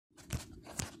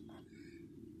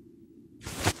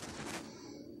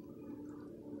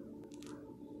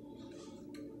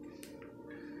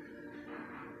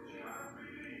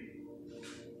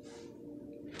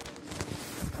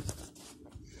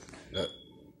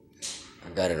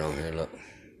got it on here, look.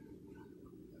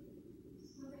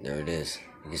 There it is.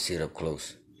 You can see it up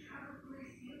close.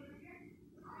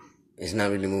 It's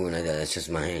not really moving like that. That's just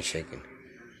my hand shaking.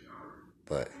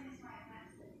 But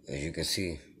as you can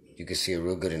see it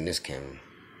real good in this camera.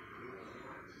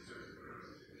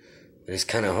 But it's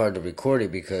kind of hard to record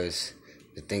it because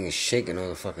the thing is shaking all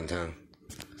the fucking time.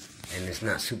 And it's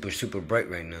not super bright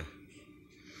right now.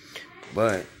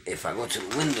 But if I go to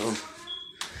the window,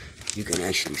 you can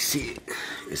actually see it.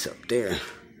 It's up there.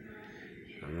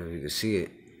 I don't know if you can see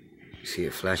it. You see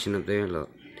it flashing up there? Look,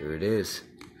 there it is.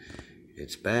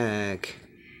 It's back.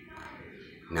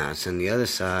 Now it's on the other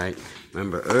side.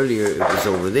 Remember earlier it was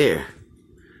over there.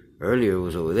 Earlier it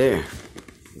was over there.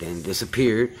 Then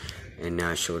disappeared. And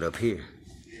now it showed up here.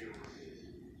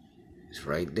 It's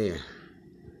right there.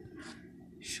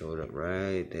 Showed up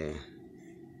right there.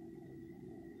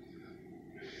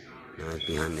 Now it's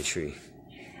behind the tree.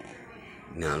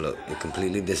 Now look, it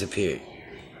completely disappeared.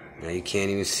 Now you can't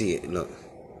even see it. Look.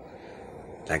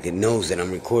 Like it knows that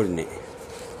I'm recording it.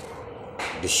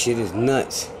 This shit is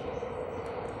nuts.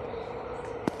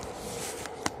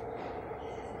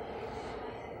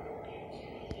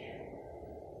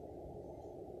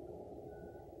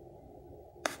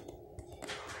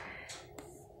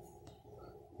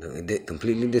 No, it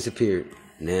completely disappeared.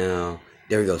 Now,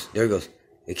 there it goes. There it goes.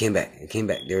 It came back. It came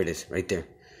back. There it is. Right there.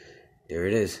 There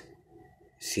it is.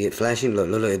 See it flashing? Look,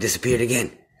 look, look. It disappeared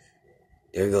again.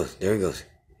 There it goes. There it goes.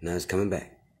 Now it's coming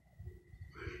back.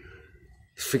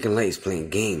 This freaking light is playing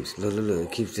games. Look, look, look.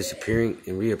 It keeps disappearing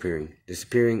and reappearing.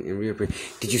 Disappearing and reappearing.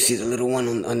 Did you see the little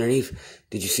one underneath?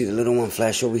 Did you see the little one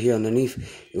flash over here underneath?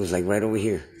 It was like right over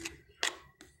here.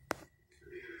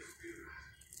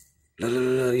 Look, look,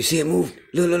 look, look. You see it move?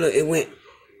 Look, look, look.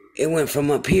 It went from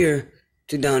up here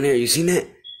to down there. You seen that?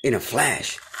 In a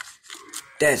flash.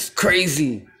 That's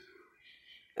crazy.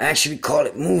 I actually call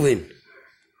it moving.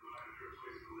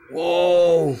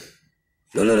 Whoa.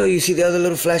 Look, look, look. You see the other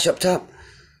little flash up top?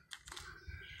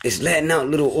 It's letting out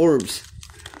little orbs.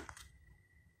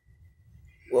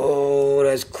 Whoa,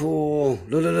 that's cool.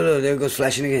 Look, look, look, look. There it goes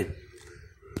flashing again.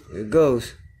 There it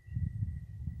goes.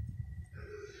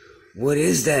 What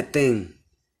is that thing?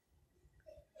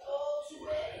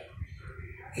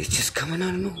 It's just coming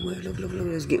out of nowhere. Look, look, look.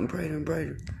 It's getting brighter and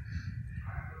brighter.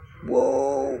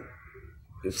 Whoa.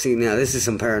 See, now this is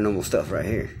some paranormal stuff right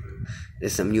here.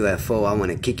 This is some UFO. I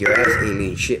want to kick your ass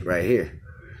alien shit right here.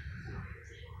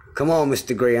 Come on,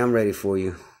 Mr. Gray. I'm ready for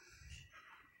you.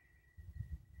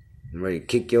 I'm ready to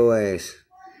kick your ass.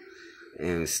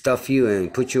 And stuff you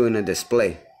and put you in a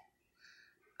display.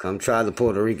 Come try the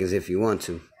Puerto Ricans if you want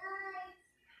to.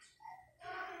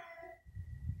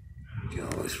 Yo,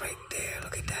 it's right there.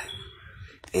 Look at that.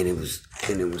 And it was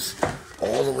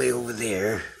all the way over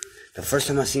there. The first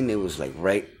time I seen it was like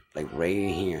right in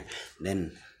here.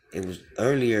 Then it was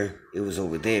earlier. It was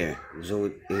over there. It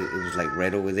was like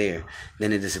right over there.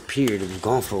 Then it disappeared. It was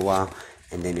gone for a while,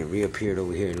 and then it reappeared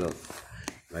over here. Look,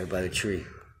 right by the tree.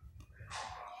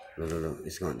 Look, look, look.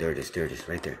 It's gone. There it is. There it is.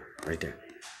 Right there. Right there.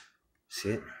 See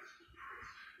it?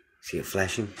 See it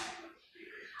flashing?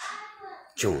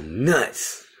 Joe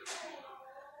nuts.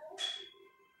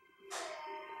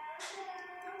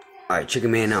 Alright,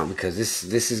 Chicken Man out because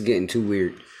this is getting too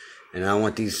weird. And I don't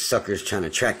want these suckers trying to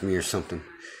track me or something.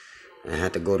 And I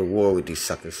have to go to war with these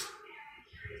suckers.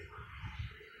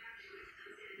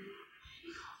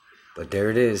 But there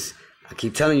it is. I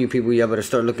keep telling you people, y'all better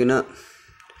start looking up.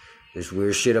 There's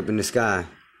weird shit up in the sky.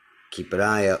 Keep an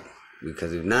eye up.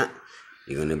 Because if not,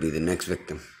 you're going to be the next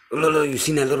victim. Oh, look, look, you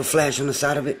seen that little flash on the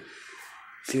side of it?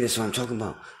 See, that's what I'm talking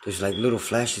about. There's like little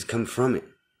flashes coming from it.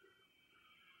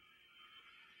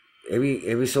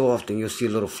 Every so often you'll see a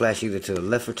little flash either to the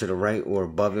left or to the right or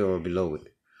above it or below it.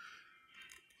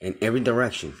 In every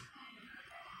direction.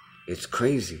 It's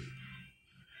crazy.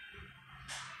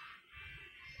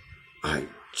 Alright,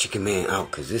 Chicken Man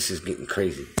out because this is getting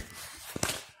crazy.